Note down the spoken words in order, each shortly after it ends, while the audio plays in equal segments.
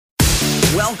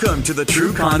Welcome to the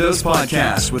True Condos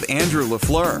Podcast with Andrew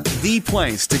LaFleur, the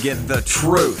place to get the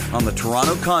truth on the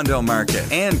Toronto condo market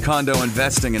and condo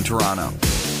investing in Toronto.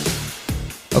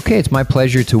 Okay, it's my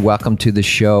pleasure to welcome to the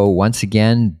show once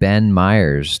again Ben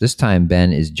Myers. This time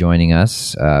Ben is joining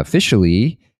us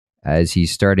officially as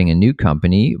he's starting a new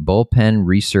company, Bullpen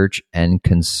Research and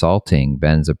Consulting.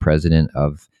 Ben's the president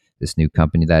of this new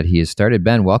company that he has started.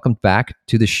 Ben, welcome back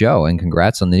to the show and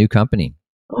congrats on the new company.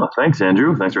 Oh, thanks,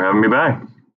 Andrew. Thanks for having me back.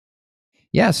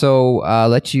 Yeah, so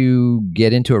let you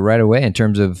get into it right away in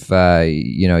terms of,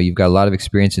 you've got a lot of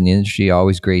experience in the industry.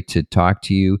 Always great to talk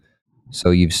to you.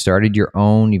 So you've started your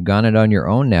own, you've gone it on your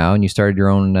own now, and you started your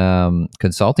own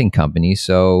consulting company.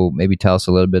 So maybe tell us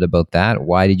a little bit about that.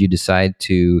 Why did you decide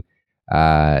to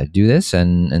do this,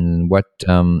 and what,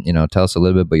 tell us a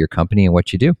little bit about your company and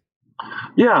what you do.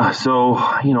 Yeah, so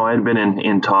I had been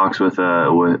in talks with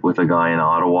a guy in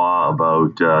Ottawa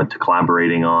about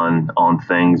collaborating on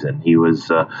things, and he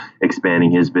was expanding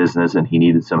his business, and he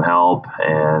needed some help,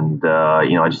 and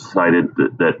I just decided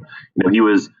that he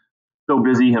was so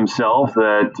busy himself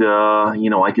that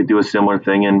I could do a similar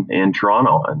thing in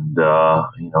Toronto, and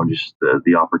just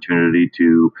the opportunity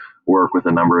to work with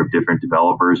a number of different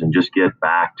developers and just get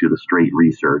back to the straight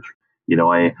research.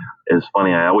 It's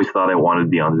funny. I always thought I wanted to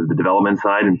be on the development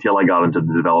side until I got into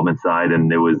the development side,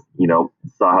 and it was,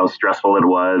 saw how stressful it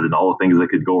was and all the things that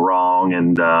could go wrong.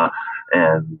 And I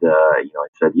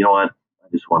said, you know what, I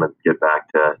just want to get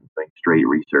back to doing straight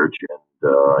research and,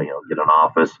 get an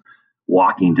office,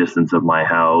 walking distance of my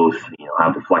house,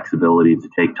 have the flexibility to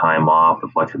take time off, the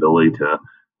flexibility to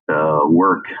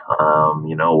work,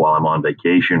 while I'm on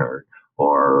vacation or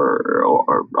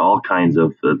all kinds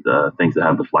of the things that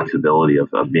have the flexibility of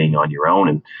being on your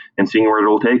own and seeing where it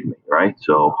will take me, right?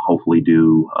 So hopefully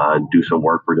do some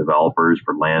work for developers,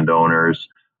 for landowners,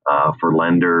 for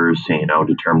lenders,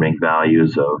 determining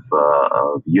values of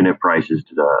unit prices,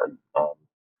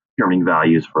 determining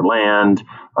values for land,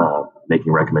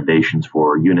 making recommendations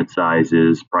for unit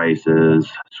sizes, prices,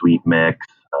 suite mix,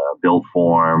 build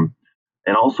form,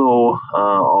 and also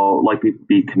I'll likely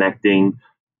be connecting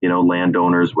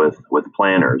landowners with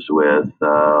planners, with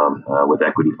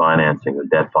equity financing, with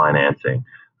debt financing,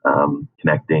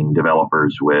 connecting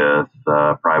developers with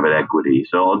private equity.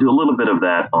 So I'll do a little bit of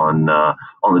that on the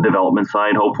development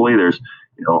side. Hopefully, there's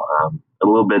a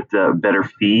little bit better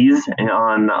fees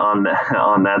on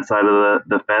that side of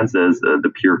the fence as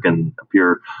the pure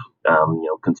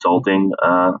consulting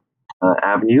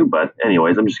avenue. But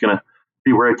anyways, I'm just gonna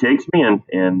see where it takes me, and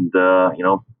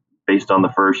based on the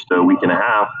first week and a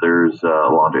half, there's a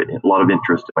lot of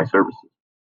interest in my services.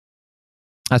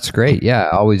 That's great. Yeah,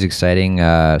 always exciting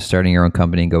starting your own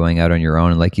company, going out on your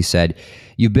own. And like you said,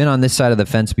 you've been on this side of the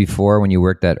fence before when you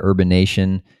worked at Urban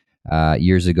Nation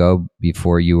years ago,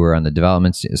 before you were on the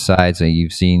development side. So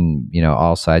you've seen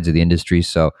all sides of the industry.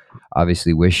 So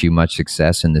obviously wish you much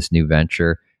success in this new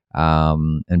venture.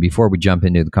 And before we jump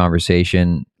into the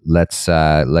conversation, let's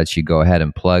let you go ahead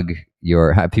and plug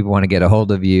how people want to get a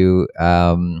hold of you.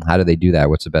 How do they do that?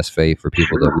 What's the best way for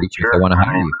people to reach you if they want to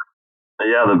hire you?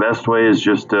 Yeah, the best way is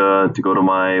just to go to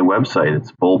my website.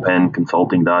 It's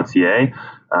bullpenconsulting.ca.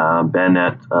 Ben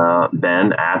at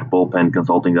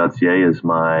bullpenconsulting.ca is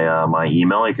my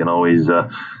email. You can always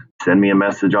send me a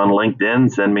message on LinkedIn,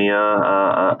 send me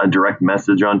a direct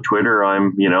message on Twitter.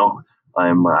 I'm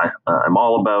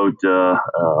all about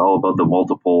the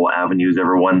multiple avenues.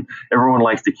 Everyone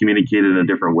likes to communicate in a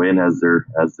different way and has their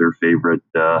favorite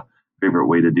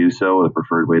way to do so, the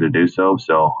preferred way to do so.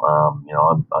 So I'm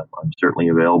certainly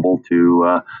available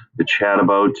to chat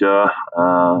about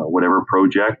whatever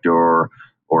project or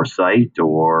site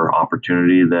or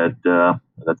opportunity that's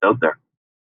out there.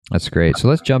 That's great. So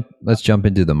let's jump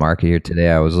into the market here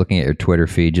today. I was looking at your Twitter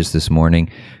feed just this morning.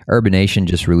 Urban Nation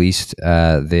just released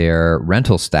their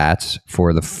rental stats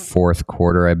for the fourth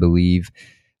quarter, I believe,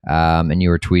 and you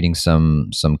were tweeting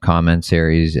some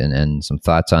commentaries and some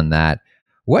thoughts on that.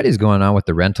 What is going on with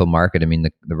the rental market? I mean,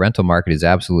 the rental market is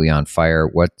absolutely on fire.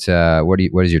 What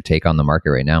is your take on the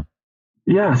market right now?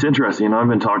 Yeah, it's interesting. I've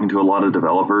been talking to a lot of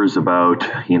developers about,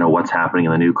 what's happening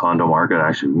in the new condo market.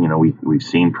 Actually, we've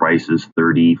seen prices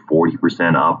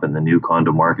 30-40% up in the new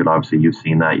condo market. Obviously, you've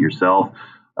seen that yourself.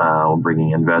 Bringing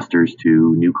investors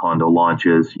to new condo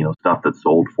launches, stuff that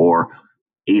sold for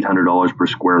 $800 per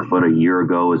square foot a year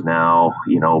ago is now,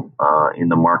 in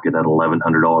the market at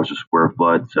 $1,100 a square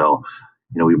foot. So,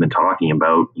 we've been talking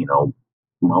about,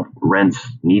 rents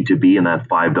need to be in that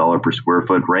 $5 per square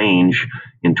foot range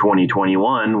in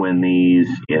 2021 when these,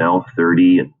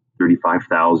 30 and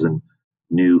 $35,000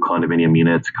 new condominium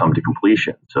units come to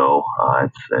completion. So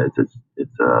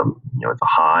it's a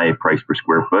high price per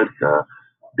square foot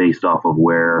based off of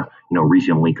where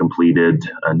recently completed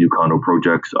new condo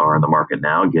projects are in the market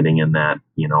now, getting in that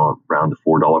around the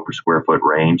 $4 per square foot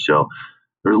range. So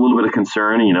there's a little bit of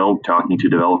concern, talking to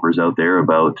developers out there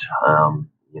about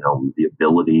the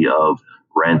ability of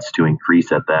rents to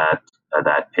increase at that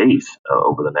pace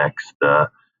over the next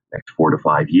 4 to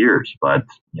 5 years. But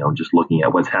just looking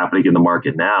at what's happening in the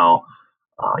market now,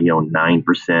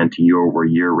 9% year over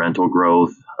year rental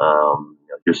growth,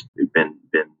 just been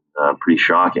pretty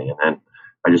shocking. And then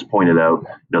I just pointed out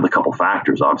the couple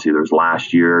factors. Obviously, there's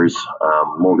last year's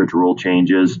mortgage rule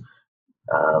changes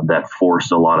that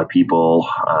forced a lot of people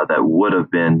that would have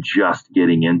been just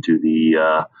getting into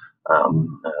the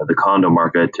condo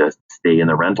market to stay in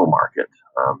the rental market.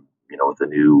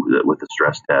 With the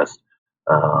stress test,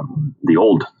 the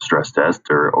old stress test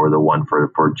or the one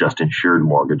for just insured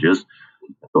mortgages.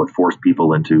 So it forced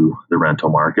people into the rental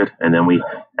market. And then we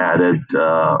added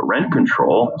rent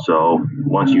control. So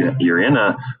once you're in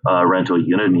a rental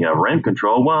unit and you have rent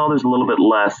control, well, there's a little bit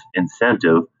less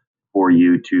incentive for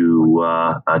you to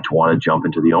want to jump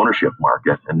into the ownership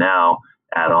market. And now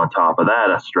add on top of that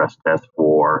a stress test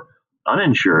for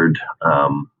uninsured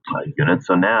units.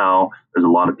 So now there's a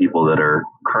lot of people that are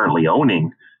currently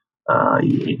owning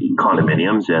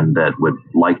condominiums and that would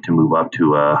like to move up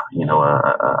to a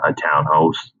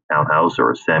townhouse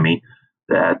or a semi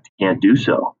that can't do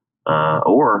so.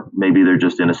 Or maybe they're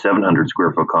just in a 700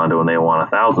 square foot condo and they want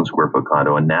a 1,000 square foot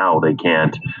condo, and now they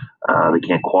can't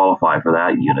qualify for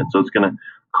that unit. So it's going to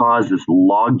cause this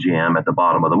log jam at the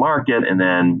bottom of the market, and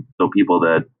then so people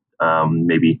that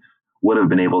maybe would have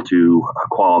been able to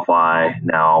qualify,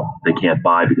 now they can't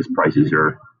buy because prices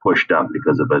are pushed up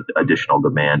because of additional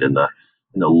demand in the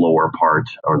lower part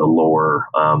or the lower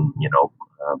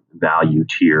value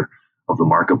tier of the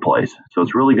marketplace. So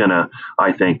it's really going to,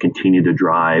 I think, continue to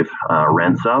drive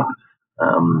rents up.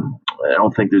 I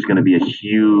don't think there's going to be a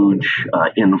huge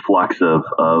influx of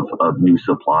new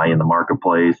supply in the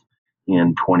marketplace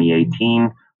in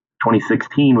 2018.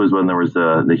 2016 was when there was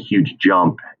the huge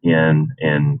jump in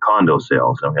condo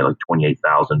sales. So we had like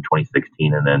 28,000 in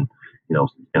 2016, and then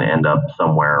it's going to end up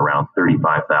somewhere around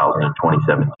 35,000 in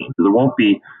 2017. So there won't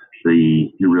be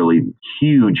the really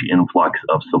huge influx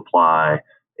of supply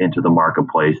into the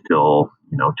marketplace till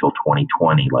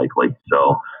 2020 likely.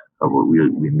 So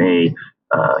we may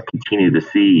continue to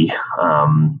see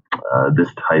this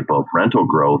type of rental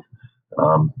growth,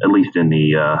 at least in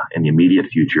the immediate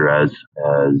future, as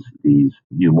these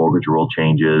new mortgage rule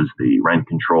changes, the rent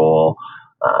control,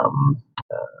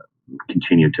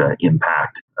 continue to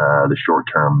impact the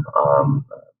short-term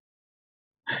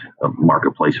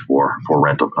marketplace for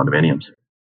rental condominiums.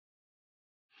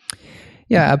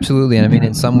 Yeah, absolutely. And I mean,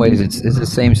 in some ways, it's the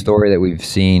same story that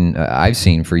I've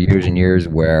seen for years and years,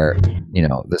 where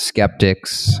the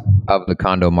skeptics of the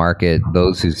condo market,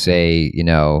 those who say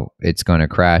it's going to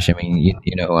crash. I mean,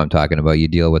 you know who I'm talking about. You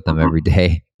deal with them every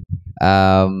day.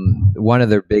 One of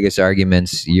their biggest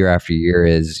arguments year after year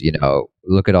is,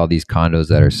 look at all these condos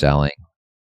that are selling.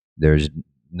 There's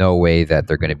no way that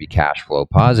they're going to be cash flow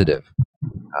positive.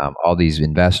 All these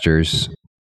investors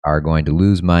are going to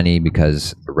lose money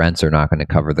because the rents are not going to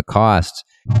cover the costs.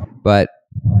 But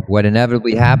what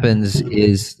inevitably happens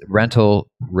is rental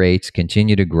rates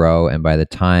continue to grow, and by the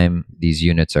time these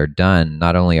units are done,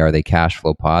 not only are they cash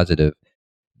flow positive,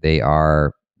 they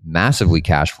are massively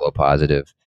cash flow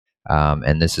positive.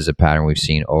 And this is a pattern we've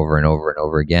seen over and over and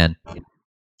over again.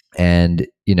 And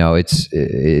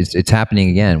it's happening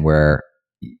again, where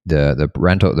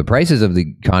the prices of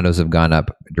the condos have gone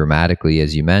up dramatically,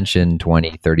 as you mentioned,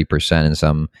 20-30% in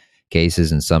some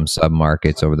cases in some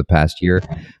submarkets over the past year.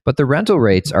 But the rental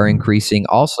rates are increasing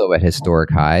also at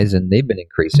historic highs, and they've been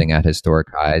increasing at historic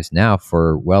highs now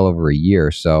for well over a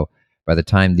year. So by the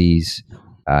time these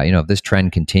if this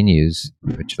trend continues,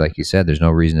 which, like you said, there's no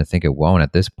reason to think it won't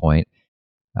at this point,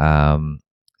 once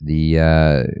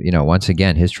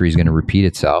again, history is going to repeat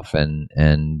itself, and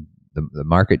the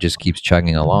market just keeps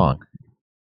chugging along.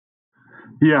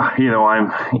 Yeah,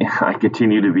 I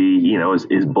continue to be,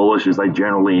 as bullish as I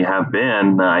generally have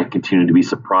been. I continue to be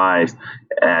surprised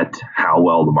at how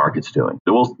well the market's doing.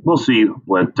 So we'll see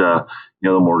what the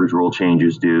mortgage rule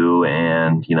changes do,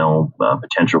 and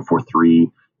potential for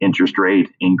 3 interest rate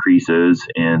increases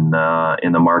in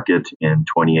the market in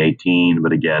 2018.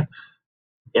 But again,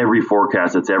 every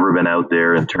forecast that's ever been out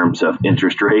there in terms of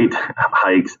interest rate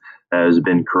hikes has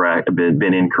been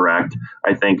incorrect.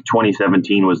 I think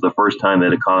 2017 was the first time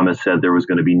that economists said there was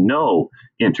going to be no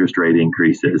interest rate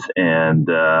increases, and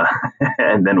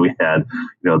and then we had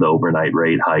the overnight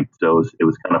rate hike. So it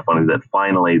was kind of funny that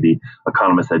finally the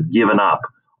economists had given up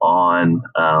on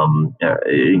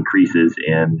increases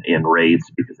in rates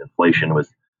because inflation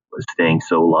was staying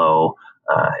so low.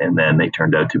 And then they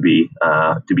turned out to be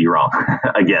wrong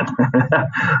again,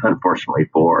 unfortunately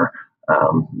for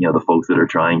the folks that are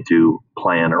trying to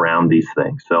plan around these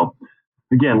things. So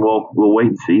again, we'll wait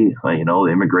and see. The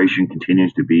immigration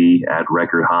continues to be at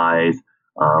record highs.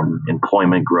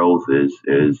 Employment growth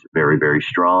is very, very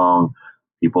strong.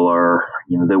 People are,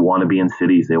 they want to be in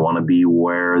cities. They want to be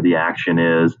where the action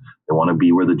is. They want to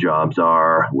be where the jobs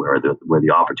are, where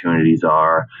the opportunities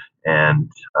are.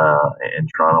 And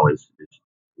Toronto is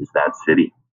that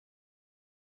city.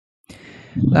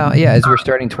 Now, as we're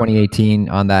starting 2018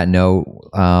 on that note,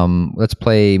 let's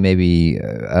play maybe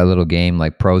a little game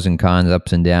like pros and cons,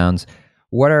 ups and downs.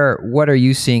 What are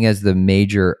you seeing as the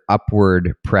major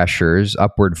upward pressures,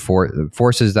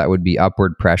 forces that would be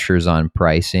upward pressures on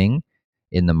pricing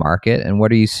in the market, and what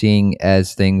are you seeing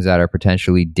as things that are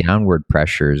potentially downward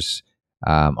pressures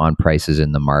on prices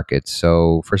in the market?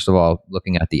 So first of all,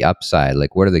 looking at the upside,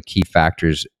 like what are the key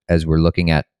factors as we're looking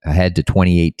at ahead to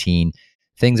 2018?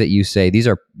 Things that you say these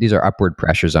are upward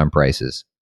pressures on prices.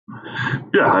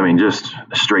 Yeah, just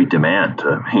straight demand.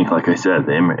 Like I said,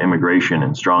 the immigration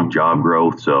and strong job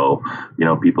growth. So,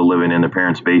 people living in their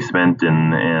parents' basement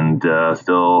and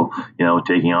still,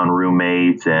 taking on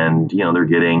roommates, and they're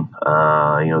getting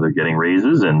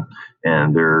raises and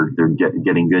they're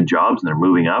getting good jobs, and they're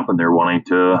moving up, and they're wanting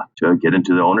to get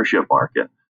into the ownership market.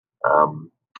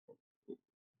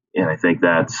 And I think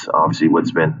that's obviously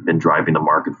what's been driving the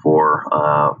market for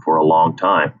a long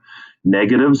time.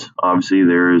 Negatives, obviously,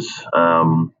 there's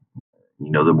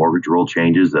the mortgage rule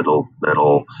changes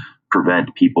that'll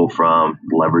prevent people from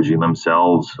leveraging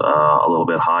themselves a little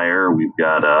bit higher. We've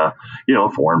got a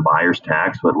foreign buyers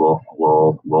tax, but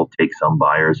we'll take some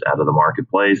buyers out of the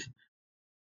marketplace.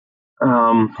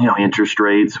 Interest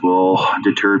rates will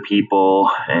deter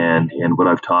people, and what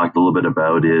I've talked a little bit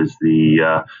about is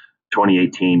the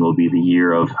 2018 will be the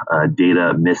year of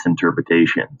data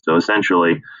misinterpretation. So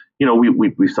essentially,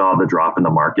 we saw the drop in the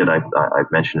market. I've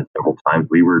mentioned it several times.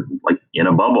 We were like in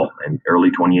a bubble in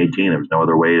early 2018. There was no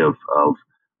other way of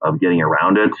getting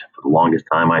around it. For the longest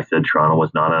time, I said Toronto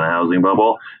was not in a housing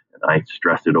bubble, and I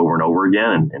stressed it over and over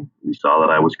again. And we saw that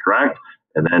I was correct.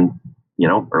 And then,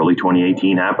 early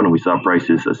 2018 happened, and we saw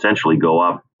prices essentially go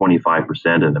up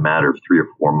 25% in a matter of 3 or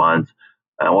 4 months.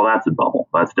 Well, that's a bubble.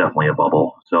 That's definitely a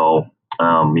bubble. So,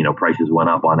 prices went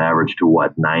up on average to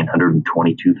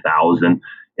 922,000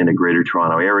 in the Greater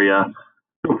Toronto area.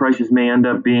 So prices may end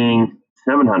up being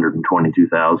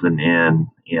 722,000 in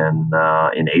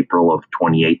April of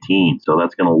 2018. So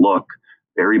that's going to look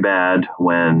very bad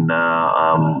when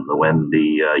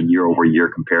the year-over-year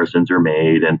comparisons are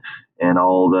made, and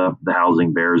all the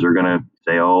housing bears are going to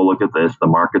say, "Oh, look at this, the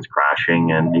market's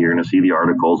crashing," and you're going to see the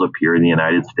articles appear in the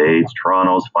United States.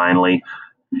 Toronto's finally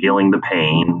feeling the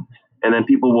pain, and then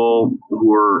people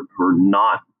who are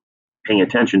not paying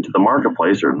attention to the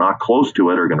marketplace or not close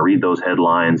to it are going to read those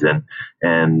headlines, and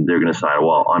they're going to say,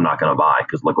 "Well, I'm not going to buy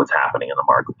because look what's happening in the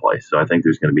marketplace." So I think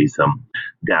there's going to be some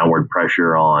downward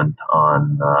pressure on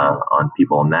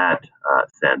people in that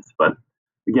sense. But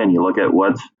again, you look at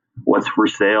what's for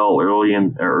sale early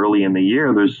in the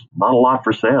year. There's not a lot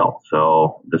for sale.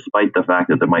 So despite the fact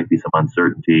that there might be some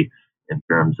uncertainty in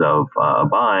terms of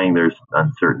buying, there's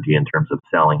uncertainty in terms of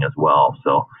selling as well.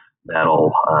 So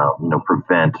that'll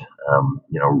prevent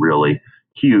really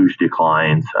huge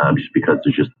declines just because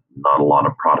there's just not a lot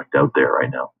of product out there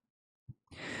right now.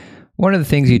 One of the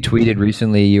things you tweeted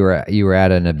recently, you were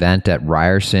at an event at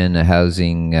Ryerson, a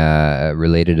housing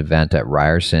related event at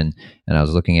Ryerson, and I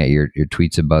was looking at your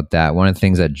tweets about that. One of the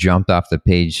things that jumped off the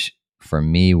page for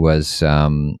me was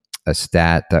a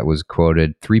stat that was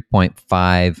quoted: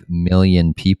 3.5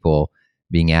 million people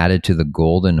being added to the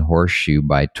Golden Horseshoe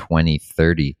by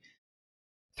 2030.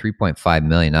 3.5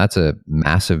 million. That's a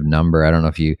massive number. I don't know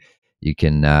if you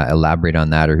can elaborate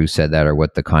on that, or who said that, or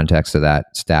what the context of that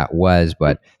stat was,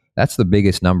 but that's the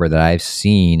biggest number that I've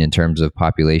seen in terms of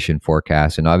population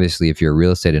forecasts. And obviously, if you're a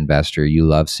real estate investor, you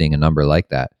love seeing a number like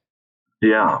that.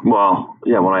 Yeah, well,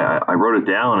 when I wrote it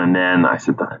down, and then I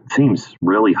said, that seems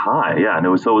really high. Yeah, and it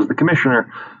was the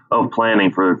commissioner of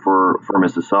planning for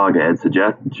Mississauga, Ed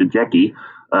Szejecki,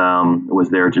 was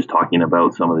there just talking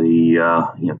about some of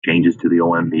the changes to the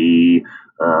OMB,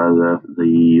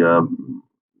 the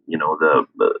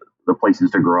the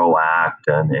Places to Grow Act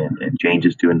and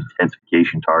changes to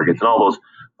intensification targets and all those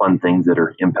fun things that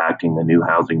are impacting the new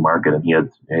housing market. And he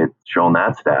had shown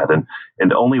that stat.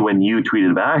 And only when you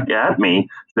tweeted back at me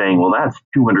saying, well, that's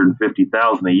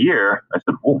 $250,000 a year, I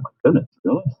said, oh my goodness,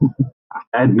 really?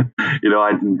 I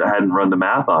hadn't run the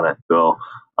math on it. So,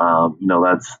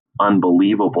 that's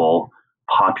unbelievable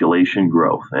population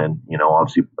growth. And,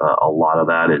 obviously a lot of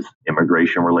that is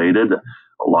immigration related.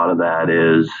 A lot of that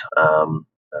is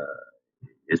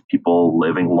people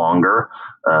living longer.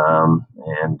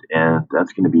 And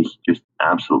that's going to be just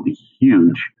absolutely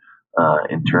huge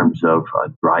in terms of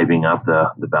driving up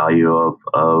the value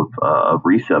of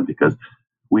resale, because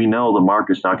we know the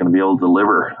market's not going to be able to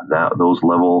deliver those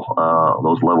levels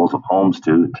of homes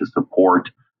to support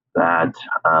that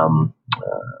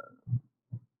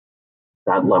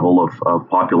that level of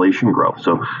population growth.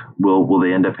 So will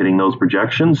they end up hitting those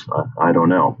projections? I don't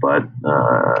know, but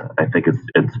I think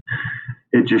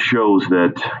it just shows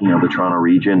that the Toronto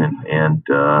region and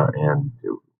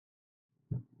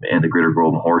the Greater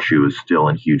Golden Horseshoe is still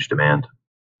in huge demand.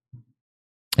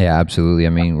 Yeah, absolutely. I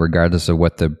mean, regardless of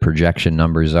what the projection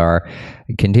numbers are,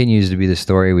 it continues to be the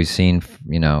story we've seen,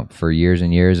 for years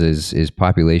and years is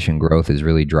population growth is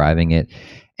really driving it.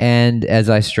 And as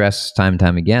I stress time and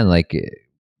time again, like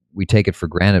we take it for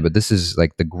granted, but this is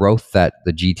like the growth that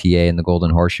the GTA and the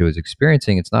Golden Horseshoe is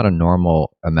experiencing. It's not a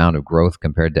normal amount of growth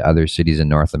compared to other cities in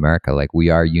North America. Like we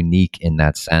are unique in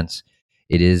that sense.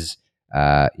 It is,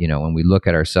 when we look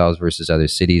at ourselves versus other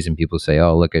cities and people say,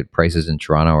 oh, look at prices in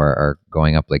Toronto are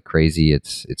going up like crazy.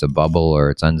 It's a bubble or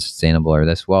it's unsustainable or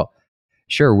this. Well,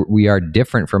 sure, we are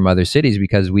different from other cities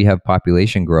because we have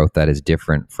population growth that is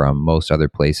different from most other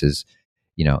places,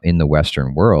 in the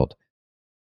Western world.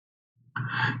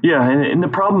 Yeah, and the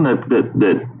problem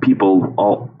that people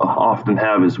often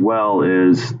have as well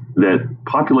is that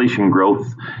population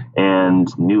growth and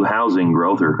new housing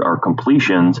growth or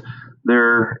completions,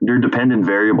 they're dependent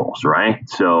variables, right?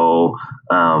 So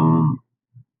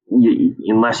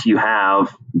unless you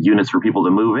have units for people to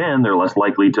move in, they're less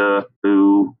likely to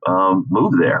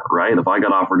move there, right? If I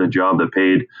got offered a job that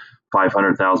paid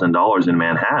 $500,000 in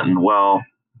Manhattan, well,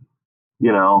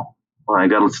 I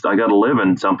got to live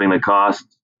in something that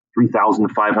costs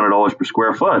 $3,500 per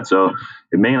square foot. So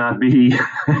it may not be,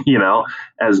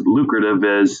 as lucrative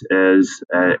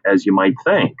as you might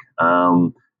think.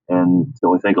 And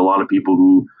so I think a lot of people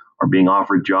who are being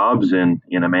offered jobs in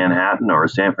a Manhattan or a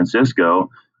San Francisco,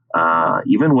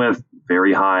 even with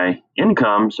very high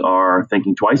incomes, are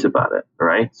thinking twice about it,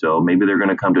 right? So maybe they're going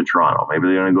to come to Toronto, maybe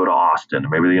they're going to go to Austin,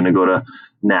 maybe they're going to go to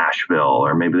Nashville,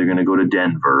 or maybe they're going to go to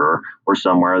Denver or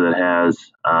somewhere that has,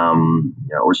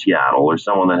 or Seattle, or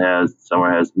somewhere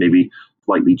has maybe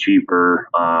slightly cheaper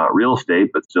real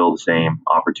estate, but still the same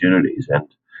opportunities.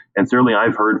 And certainly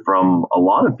I've heard from a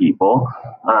lot of people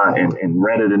and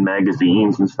read it in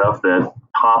magazines and stuff that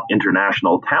top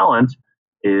international talent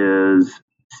is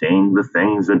saying the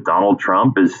things that Donald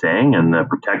Trump is saying, and the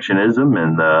protectionism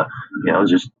and the,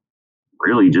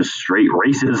 just straight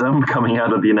racism coming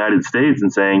out of the United States,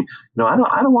 and saying, I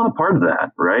don't want a part of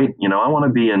that, right? I want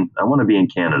to be in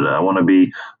Canada. I want to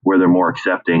be where they're more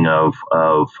accepting of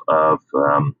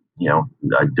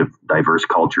diverse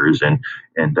cultures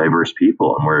and diverse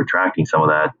people, and we're attracting some of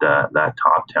that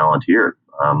top talent here,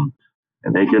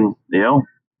 and they can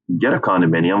get a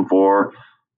condominium for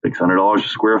 $600 a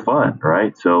square foot,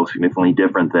 right? So significantly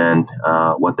different than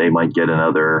what they might get in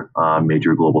other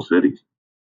major global cities.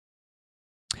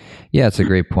 Yeah, it's a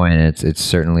great point. It's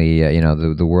certainly,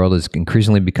 the world is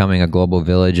increasingly becoming a global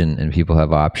village, and people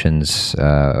have options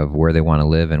of where they want to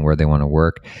live and where they want to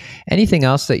work. Anything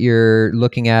else that you're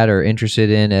looking at or interested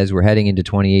in as we're heading into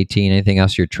 2018? Anything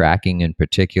else you're tracking in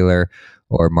particular,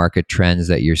 or market trends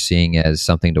that you're seeing as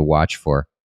something to watch for?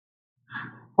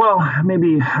 Well,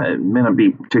 maybe it may not be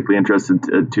particularly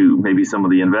interested to maybe some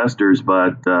of the investors,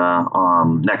 but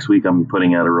next week I'm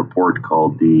putting out a report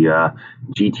called the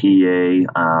GTA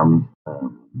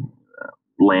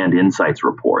Land Insights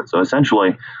Report. So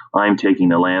essentially, I'm taking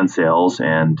the land sales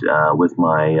and with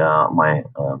my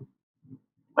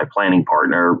planning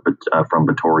partner from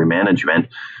Batory Management,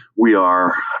 we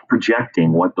are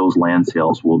projecting what those land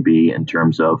sales will be in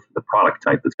terms of the product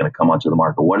type that's going to come onto the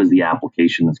market. What is the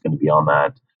application that's going to be on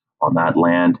that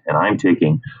land? And I'm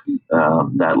taking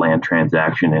that land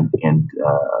transaction and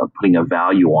putting a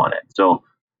value on it. So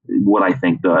what I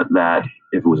think that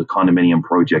if it was a condominium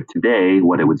project today,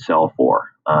 what it would sell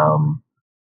for.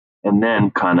 And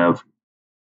then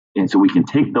so we can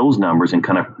take those numbers and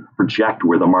kind of project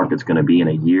where the market's going to be in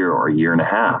a year or a year and a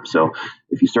half. So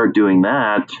if you start doing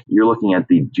that, you're looking at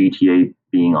the GTA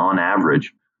being on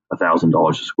average $1,000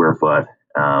 a square foot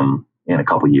in a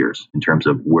couple of years in terms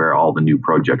of where all the new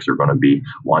projects are going to be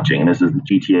launching. And this is the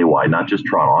GTA wide, not just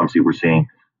Toronto. Obviously, we're seeing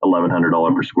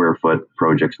 $1,100 per square foot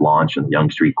projects launch in the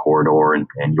Yonge Street corridor and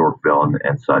Yorkville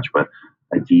and such, but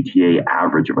a GTA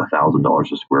average of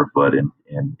 $1,000 a square foot in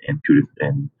a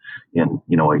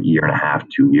year and a half,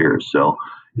 2 years. So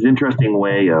it's an interesting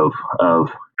way of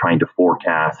trying to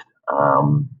forecast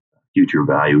future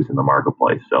values in the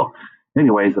marketplace. So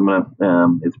anyways,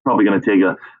 it's probably going to take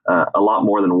a lot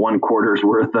more than 1 quarter's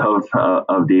worth of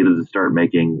data to start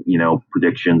making,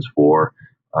 predictions for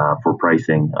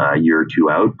pricing a year or two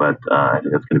out. But I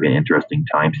think that's going to be an interesting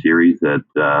time series that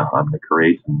I'm going to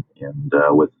create and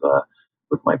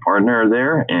with my partner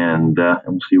there, and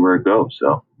we'll see where it goes.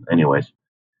 So anyways,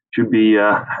 should be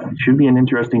an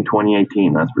interesting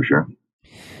 2018, that's for sure.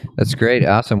 That's great.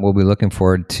 Awesome. We'll be looking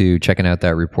forward to checking out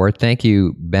that report. Thank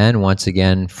you, Ben, once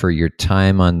again for your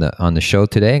time on the show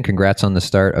today, and congrats on the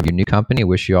start of your new company.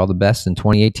 Wish you all the best in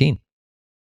 2018.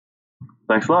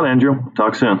 Thanks a lot, Andrew.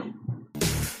 Talk soon.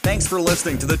 Thanks for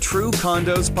listening to the True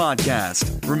Condos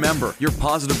Podcast. Remember, your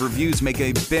positive reviews make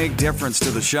a big difference to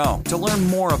the show. To learn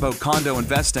more about condo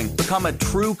investing, become a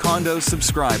True Condos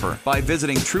subscriber by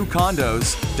visiting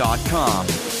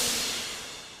truecondos.com.